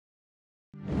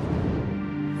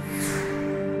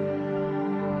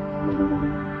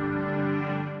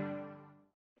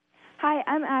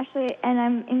I'm Ashley, and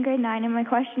I'm in grade 9, and my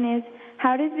question is,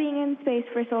 how does being in space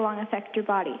for so long affect your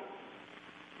body?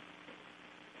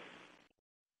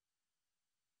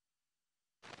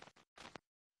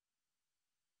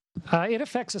 It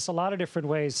affects us a lot of different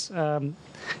ways.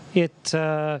 It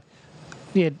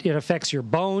affects your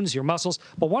bones, your muscles.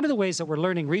 But one of the ways that we're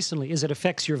learning recently is it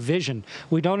affects your vision.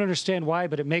 We don't understand why,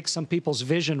 but it makes some people's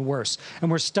vision worse.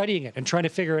 And we're studying it and trying to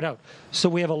figure it out. So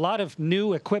we have a lot of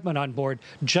new equipment on board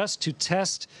just to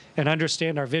test and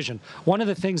understand our vision. One of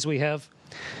the things we have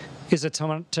is a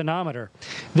tonometer.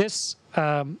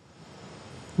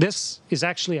 This is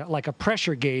actually like a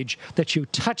pressure gauge that you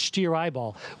touch to your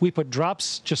eyeball. We put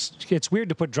drops, it's weird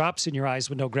to put drops in your eyes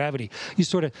with no gravity. You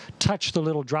sort of touch the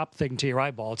little drop thing to your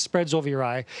eyeball. It spreads over your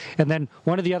eye. And then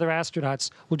one of the other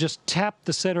astronauts will just tap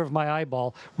the center of my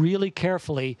eyeball really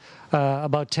carefully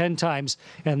about 10 times.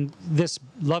 And this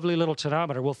lovely little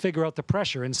tonometer will figure out the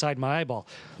pressure inside my eyeball.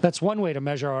 That's one way to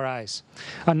measure our eyes.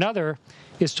 Another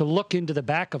is to look into the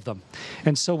back of them.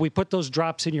 And so we put those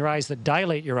drops in your eyes that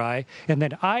dilate your eye, and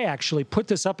then I actually put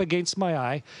this up against my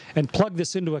eye and plug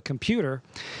this into a computer,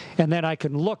 and then I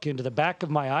can look into the back of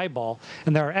my eyeball,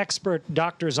 and there are expert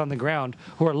doctors on the ground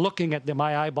who are looking at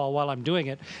my eyeball while I'm doing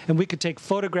it, and we could take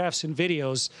photographs and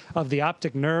videos of the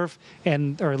optic nerve,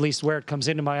 or at least where it comes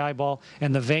into my eyeball,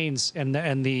 and the veins and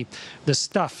the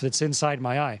stuff that's inside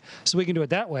my eye. So we can do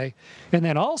it that way. And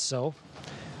then also,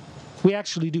 we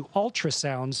actually do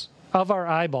ultrasounds of our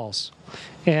eyeballs.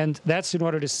 And that's in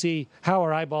order to see how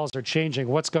our eyeballs are changing,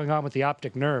 what's going on with the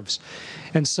optic nerves.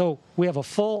 And so we have a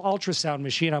full ultrasound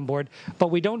machine on board, but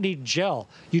we don't need gel.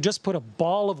 You just put a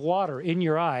ball of water in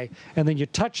your eye, and then you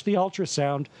touch the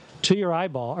ultrasound to your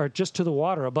eyeball, or just to the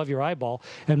water above your eyeball,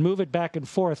 and move it back and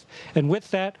forth. And with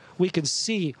that, we can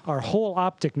see our whole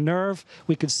optic nerve.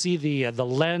 We can see the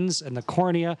lens and the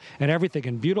cornea and everything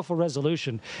in beautiful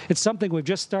resolution. It's something we've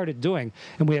just started doing,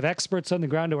 and we have experts on the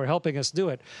ground who are helping us do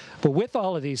it. But with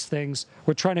all of these things,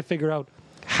 we're trying to figure out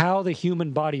how the human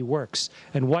body works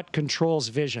and what controls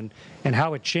vision and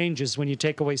how it changes when you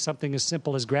take away something as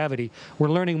simple as gravity. We're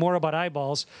learning more about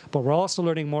eyeballs, but we're also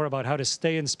learning more about how to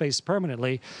stay in space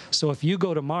permanently. So if you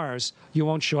go to Mars, you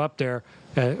won't show up there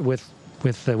with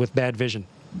bad vision.